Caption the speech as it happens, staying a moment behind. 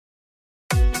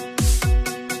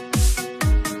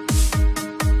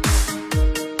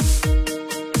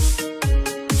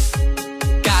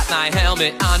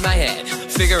helmet on my head.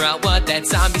 Figure out what that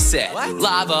zombie said.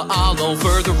 Lava all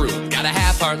over the room. Got a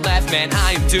half heart left, man,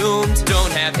 I am doomed.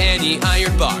 Don't have any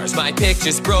iron bars. My pick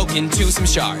just broke into some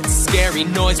shards. Scary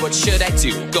noise, what should I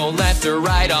do? Go left or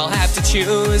right, I'll have to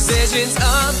choose. Visions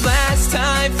of last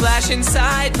time flash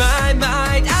inside my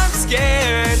mind. I'm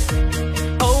scared,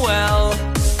 oh well.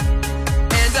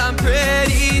 And I'm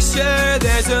pretty sure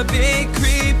there's a big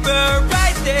creeper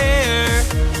right there.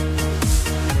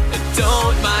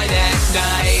 Don't mind at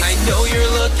night. I know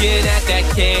you're looking at that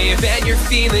cave and you're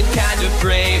feeling kind of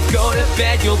brave. Go to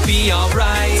bed, you'll be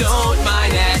alright. Don't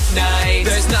mind at night.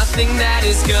 There's nothing that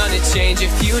is gonna change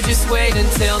if you just wait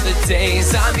until the day.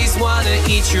 Zombies wanna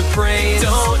eat your brain.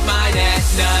 Don't mind at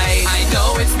night. I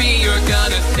know it's me you're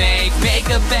gonna thank. Make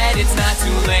a bed, it's not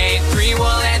too late. 3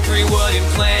 wool and 3 wooden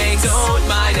planks. Don't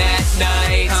mind at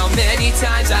night. How many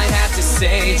times I have to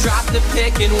say, drop the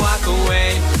pick and walk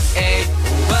away. Hey,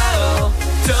 whoa,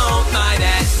 don't mind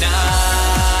at night.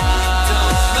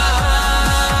 Don't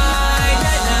mind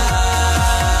at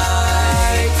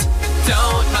night.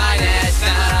 Don't mind at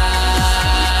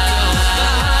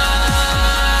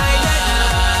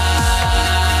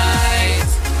night.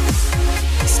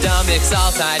 Stomach's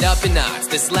all tied up in knots.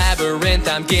 This labyrinth,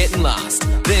 I'm getting lost.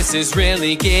 This is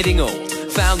really getting old.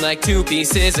 Found like 2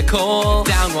 pieces of coal.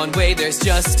 Down one way, there's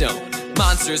just stone.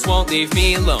 Monsters won't leave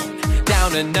me alone.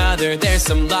 Down another, there's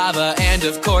some lava, and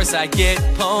of course I get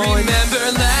pwned.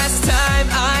 Remember last time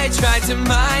I tried to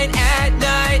mine at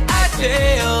night? I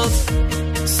failed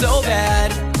so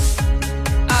bad.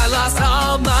 I lost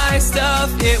all my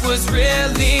stuff, it was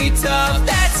really tough.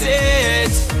 That's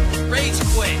it, rage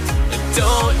quit.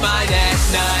 Don't mind at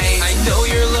night. I know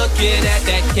you're looking at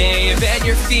that cave and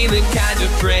you're feeling kind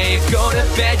of brave. Go to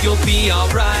bed, you'll be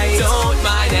alright. Don't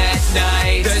mind at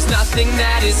night. There's nothing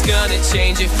that is gonna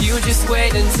change if you just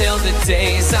wait until the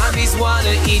day. Zombies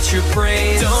wanna eat your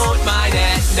brain. Don't mind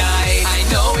at night. I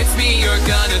know it's me you're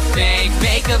gonna thank.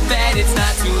 Make a bed, it's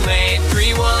not too late.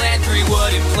 3 wool and 3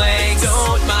 wooden planks.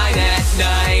 Don't mind at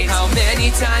night. How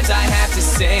many times I have to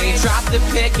say, drop the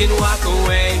pick and walk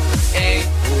away. Hey,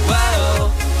 whoa,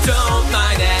 don't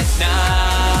mind at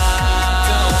night.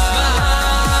 Don't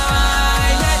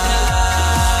mind at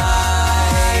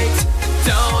night.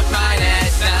 Don't mind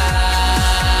at night.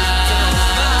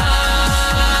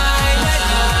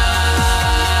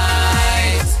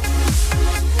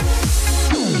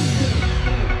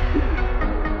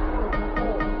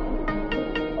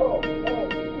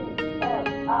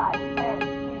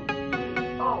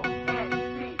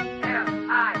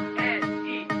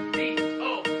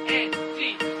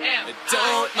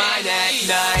 Don't mind at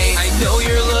night. I know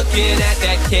you're looking at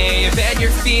that cave and you're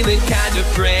feeling kind of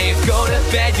brave. Go to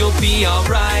bed, you'll be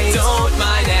alright. Don't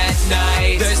mind at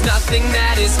night. There's nothing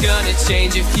that is gonna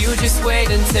change if you just wait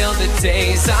until the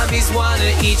day. Zombies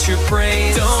wanna eat your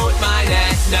brain. Don't mind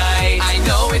at night. I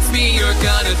know it's me you're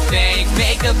gonna thank.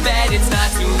 Make a bed, it's not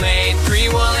too late. 3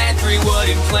 wool and 3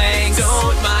 wooden planks.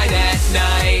 Don't mind at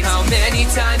night. How many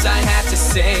times I have to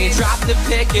say, drop the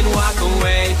pick and walk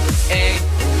away. Hey,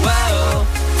 whoa,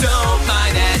 don't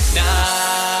mind at night.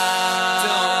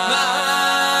 Don't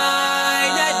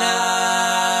mind at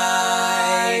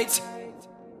night.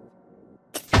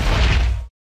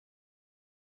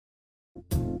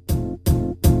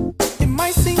 It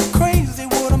might seem crazy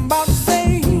what I'm about to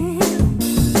say.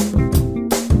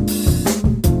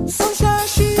 Sunshine,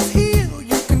 she's here,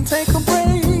 you can take a break.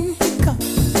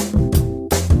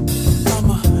 I'm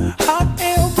a hot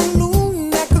air balloon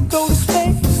that could go to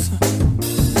space.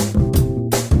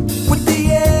 With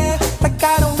the air, like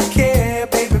I don't care,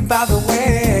 baby, by the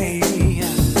way.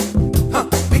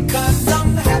 Because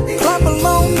I'm happy. Clap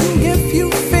along if you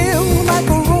feel like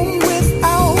a room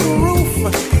without a roof.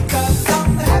 Because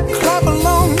I'm happy. Clap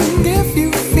along if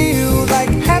you feel like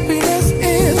happiness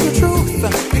is the truth.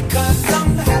 Because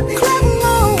I'm happy. Clap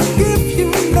along if you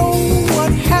know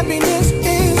what happiness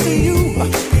is to you.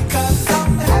 Because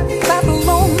I'm happy. Clap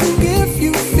along if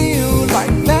you feel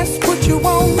like that's what you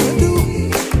want to do.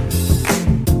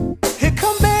 Here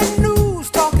come bad news,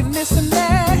 talking this and that.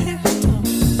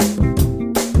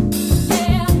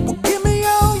 Well, give me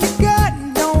all you got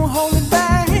and don't hold it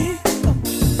back.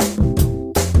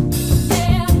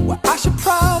 Well, I should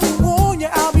probably warn you,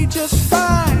 I'll be just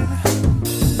fine.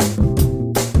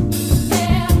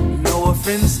 No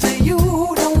offense to you,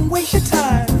 don't waste your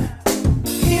time.